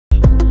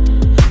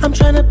I'm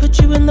trying to put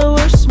you in the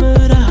worst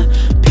mood.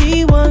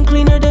 P1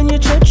 cleaner than your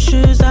church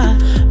shoes.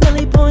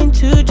 Really point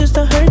to just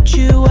to hurt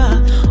you.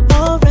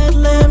 All red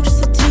lamb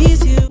just to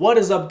tease you. What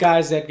is up,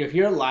 guys? Edgar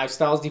here,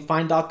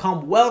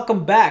 lifestylesdefined.com.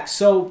 Welcome back.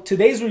 So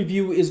today's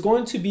review is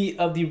going to be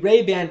of the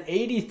Ray-Ban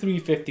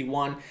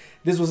 8351.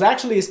 This was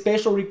actually a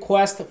special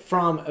request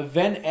from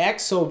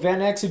VenX. So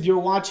VenX, if you're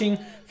watching,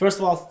 first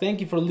of all,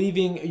 thank you for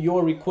leaving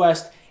your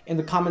request in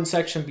the comment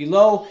section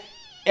below.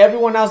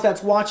 Everyone else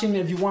that's watching,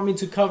 if you want me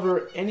to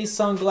cover any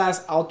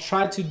sunglass, I'll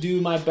try to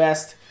do my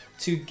best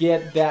to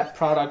get that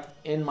product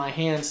in my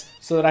hands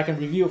so that I can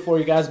review it for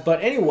you guys.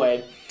 But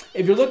anyway,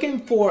 if you're looking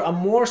for a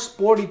more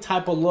sporty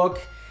type of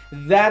look,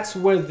 that's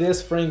where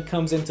this frame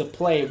comes into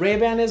play.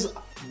 Ray-Ban is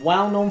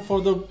well known for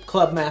the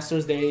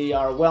Clubmasters. They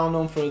are well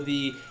known for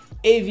the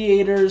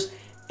Aviators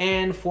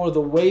and for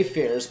the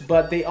Wayfarers,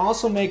 but they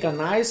also make a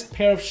nice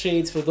pair of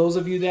shades for those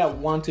of you that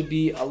want to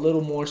be a little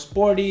more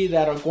sporty,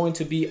 that are going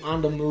to be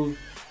on the move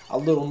a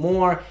little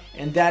more,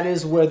 and that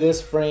is where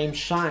this frame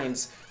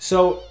shines.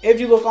 So if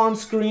you look on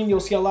screen,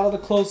 you'll see a lot of the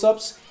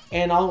close-ups,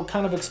 and I'll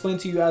kind of explain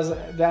to you as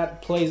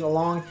that plays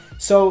along.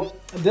 So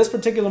this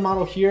particular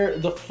model here,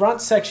 the front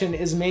section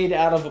is made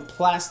out of a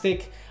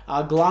plastic,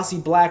 glossy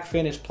black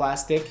finish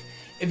plastic.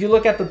 If you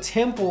look at the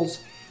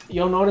temples,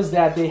 you'll notice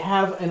that they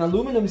have an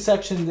aluminum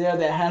section there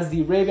that has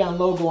the Ray-Ban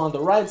logo on the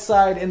right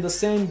side, and the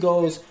same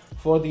goes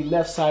for the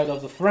left side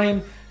of the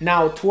frame.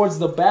 Now towards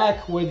the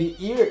back where the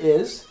ear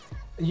is,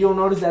 you'll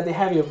notice that they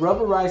have a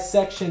rubberized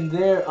section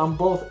there on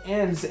both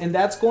ends, and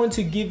that's going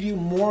to give you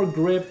more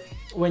grip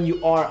when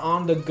you are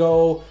on the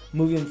go,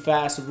 moving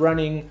fast,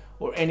 running,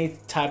 or any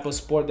type of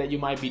sport that you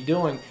might be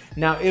doing.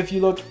 Now if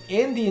you look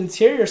in the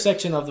interior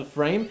section of the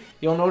frame,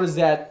 you'll notice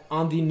that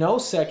on the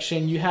nose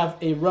section you have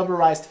a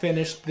rubberized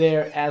finish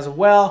there as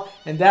well,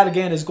 and that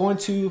again is going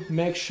to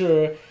make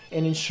sure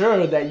and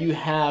ensure that you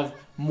have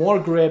more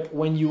grip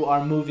when you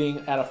are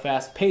moving at a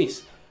fast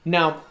pace.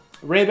 Now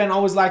Ray-Ban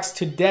always likes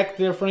to deck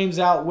their frames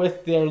out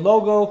with their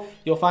logo.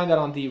 You'll find that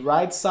on the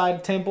right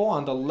side temple,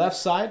 on the left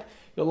side.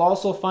 You'll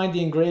also find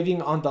the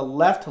engraving on the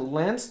left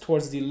lens,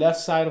 towards the left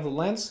side of the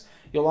lens.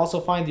 You'll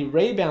also find the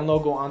Ray-Ban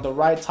logo on the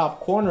right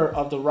top corner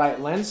of the right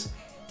lens.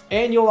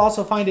 And you'll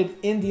also find it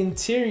in the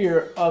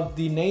interior of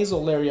the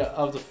nasal area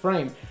of the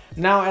frame.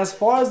 Now, as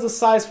far as the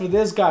size for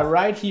this guy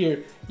right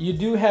here, you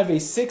do have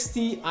a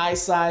 60 eye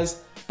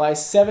size by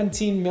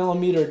 17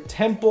 millimeter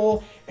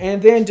temple.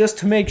 And then just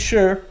to make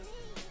sure,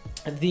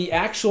 the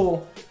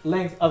actual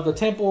length of the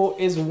temple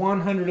is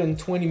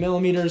 120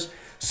 millimeters.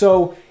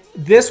 So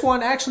this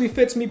one actually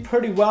fits me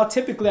pretty well.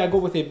 Typically I go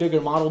with a bigger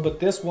model, but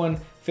this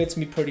one fits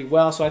me pretty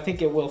well, so I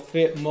think it will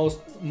fit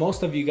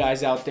most of you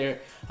guys out there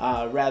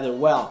rather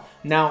well.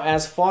 Now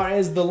as far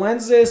as the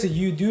lenses,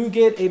 you do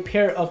get a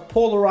pair of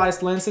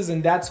polarized lenses,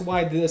 and that's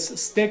why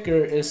this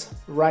sticker is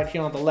right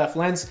here on the left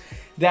lens.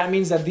 That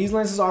means that these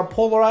lenses are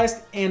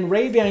polarized, and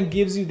Ray-Ban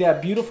gives you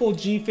that beautiful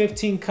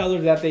G15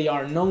 color that they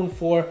are known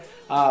for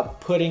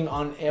putting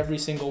on every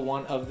single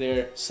one of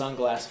their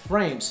sunglass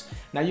frames.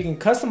 Now you can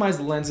customize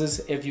the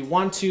lenses if you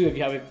want to. If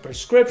you have a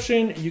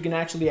prescription, you can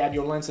actually add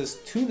your lenses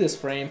to this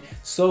frame,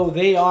 so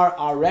they are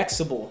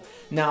RXable.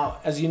 Now,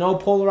 as you know,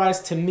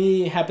 polarized to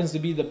me happens to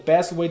be the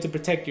best way to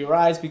protect your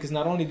eyes, because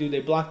not only do they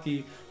block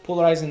the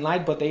polarizing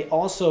light, but they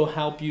also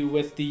help you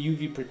with the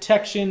UV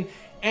protection,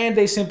 and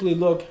they simply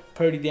look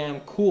pretty damn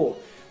cool.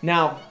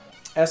 Now,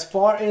 as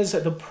far as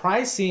the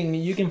pricing,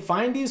 you can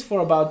find these for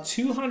about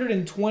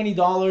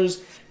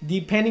 $220.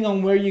 Depending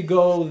on where you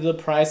go, the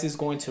price is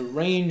going to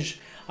range.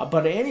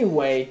 But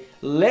anyway,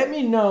 let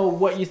me know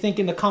what you think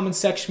in the comment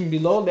section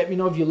below. Let me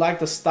know if you like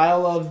the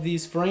style of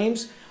these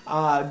frames.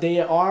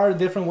 There are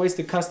different ways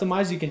to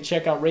customize. You can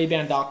check out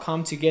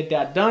rayban.com to get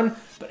that done.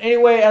 But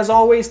anyway, as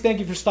always, thank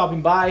you for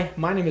stopping by.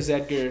 My name is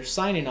Edgar,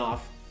 signing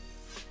off.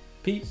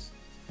 Peace.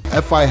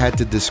 If I had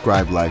to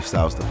describe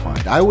Lifestyles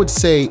Defined, I would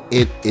say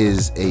it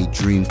is a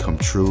dream come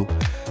true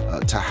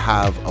to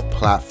have a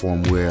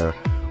platform where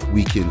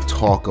we can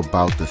talk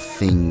about the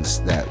things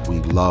that we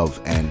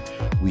love, and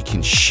we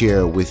can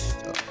share with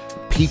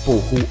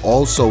people who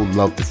also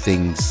love the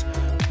things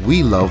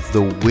we love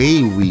the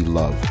way we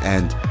love,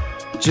 and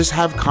just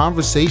have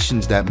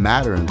conversations that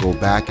matter and go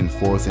back and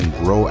forth and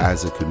grow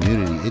as a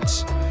community.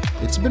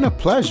 It's been a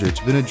pleasure. It's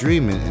been a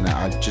dream, and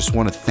I just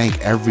want to thank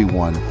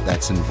everyone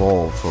that's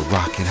involved for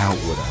rocking out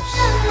with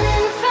us.